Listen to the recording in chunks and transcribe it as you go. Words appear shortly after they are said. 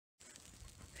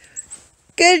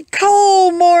Good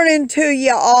cold morning to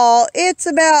you all. It's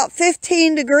about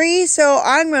 15 degrees, so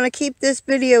I'm going to keep this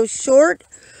video short.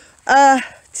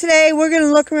 Today we're going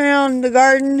to look around the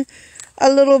garden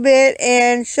a little bit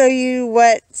and show you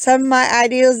what some of my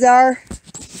ideas are.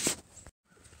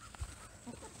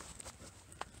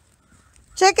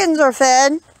 Chickens are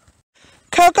fed.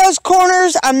 Coco's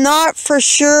Corners, I'm not for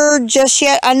sure just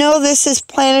yet. I know this is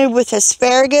planted with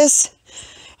asparagus.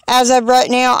 As of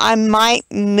right now, I might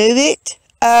move it.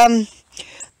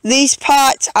 These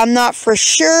pots, I'm not for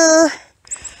sure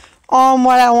on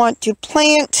what I want to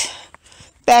plant.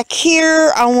 Back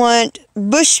here, I want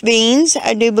bush beans.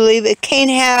 I do believe it can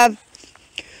have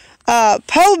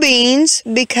pole beans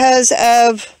because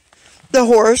of the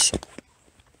horse.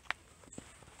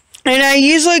 And I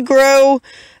usually grow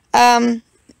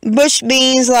bush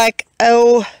beans like,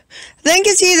 I think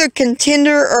it's either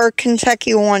Contender or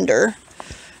Kentucky Wonder.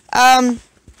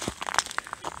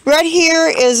 Right here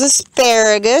is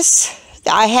asparagus.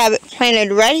 I have it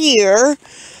planted right here.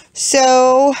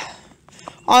 So,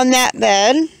 on that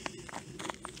bed.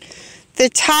 The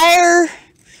tire,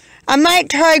 I might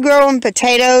try growing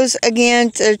potatoes again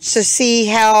to see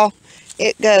how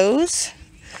it goes.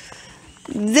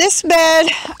 This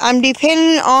bed, I'm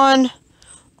depending on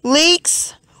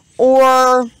leeks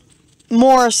or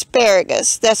more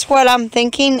asparagus. That's what I'm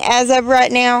thinking as of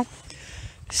right now.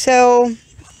 So,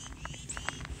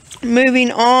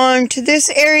 moving on to this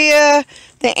area,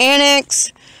 the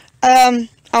annex. I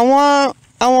want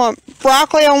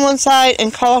broccoli on one side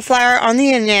and cauliflower on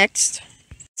the next.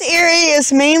 This area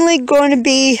is mainly going to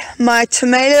be my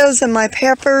tomatoes and my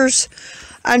peppers.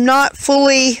 I'm not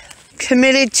fully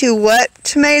committed to what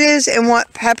tomatoes and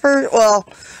what peppers. Well,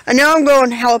 I know I'm going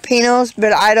jalapenos,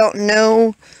 but I don't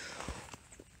know,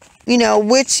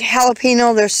 which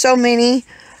jalapeno. There's so many.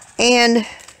 And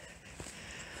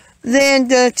then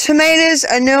the tomatoes,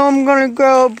 I know I'm going to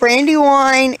grow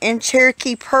Brandywine and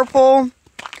Cherokee Purple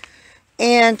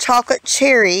and Chocolate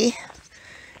Cherry.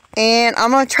 And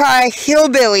I'm going to try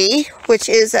Hillbilly, which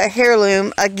is a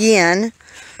heirloom again.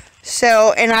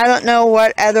 So, and I don't know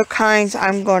what other kinds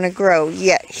I'm going to grow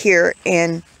yet here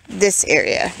in this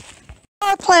area.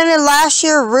 I planted last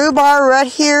year rhubarb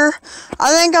right here.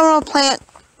 I think I'm going to plant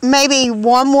maybe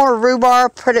one more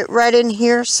rhubarb, put it right in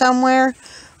here somewhere.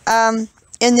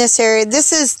 In this area.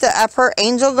 This is the upper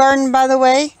angel garden, by the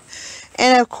way.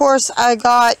 And of course, I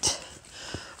got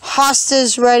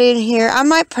hostas right in here. I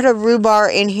might put a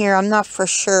rhubarb in here. I'm not for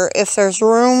sure if there's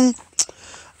room.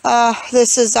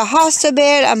 This is the hosta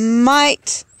bed. I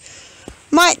might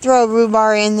throw a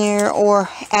rhubarb in there or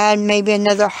add maybe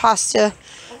another hosta.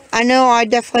 I know I'm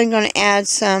definitely going to add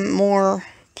some more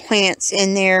plants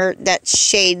in there that's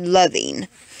shade loving.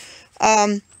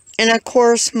 And of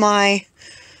course, my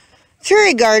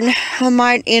fairy garden, I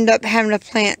might end up having to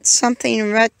plant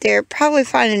something right there. Probably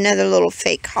find another little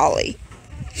fake holly.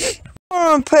 I'm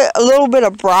going to put a little bit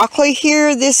of broccoli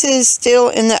here. This is still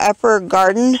in the upper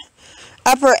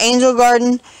angel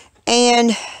garden,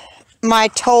 and my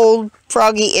toad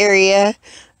froggy area.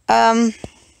 Other than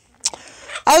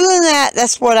that,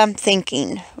 that's what I'm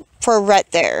thinking for right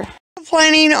there. I'm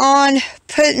planning on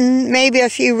putting maybe a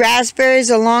few raspberries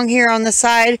along here on the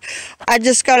side. I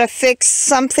just got to fix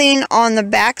something on the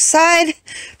back side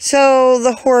so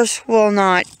the horse will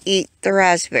not eat the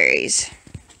raspberries.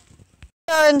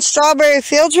 We are in strawberry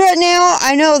fields right now.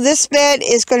 I know this bed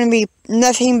is going to be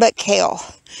nothing but kale.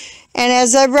 And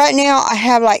as of right now, I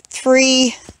have like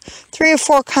three or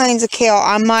four kinds of kale.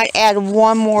 I might add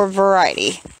one more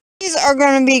variety. These are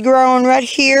going to be growing right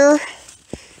here.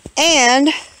 And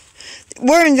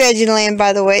we're in veggie land,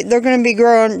 by the way. They're going to be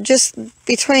growing just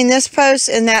between this post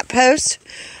and that post.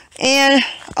 And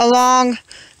along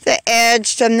the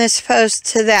edge from this post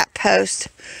to that post.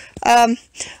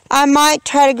 I might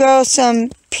try to grow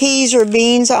some peas or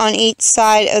beans on each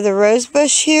side of the rose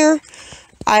bush here.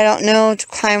 I don't know to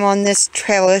climb on this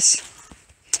trellis.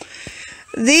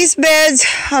 These beds,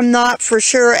 I'm not for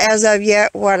sure as of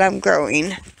yet what I'm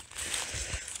growing.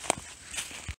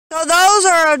 So those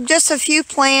are just a few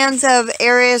plans of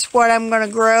areas what I'm going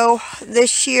to grow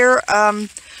this year.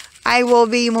 I will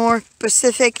be more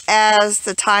specific as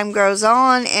the time goes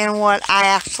on and what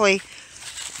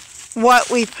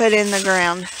we put in the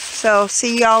ground. So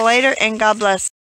see y'all later and God bless.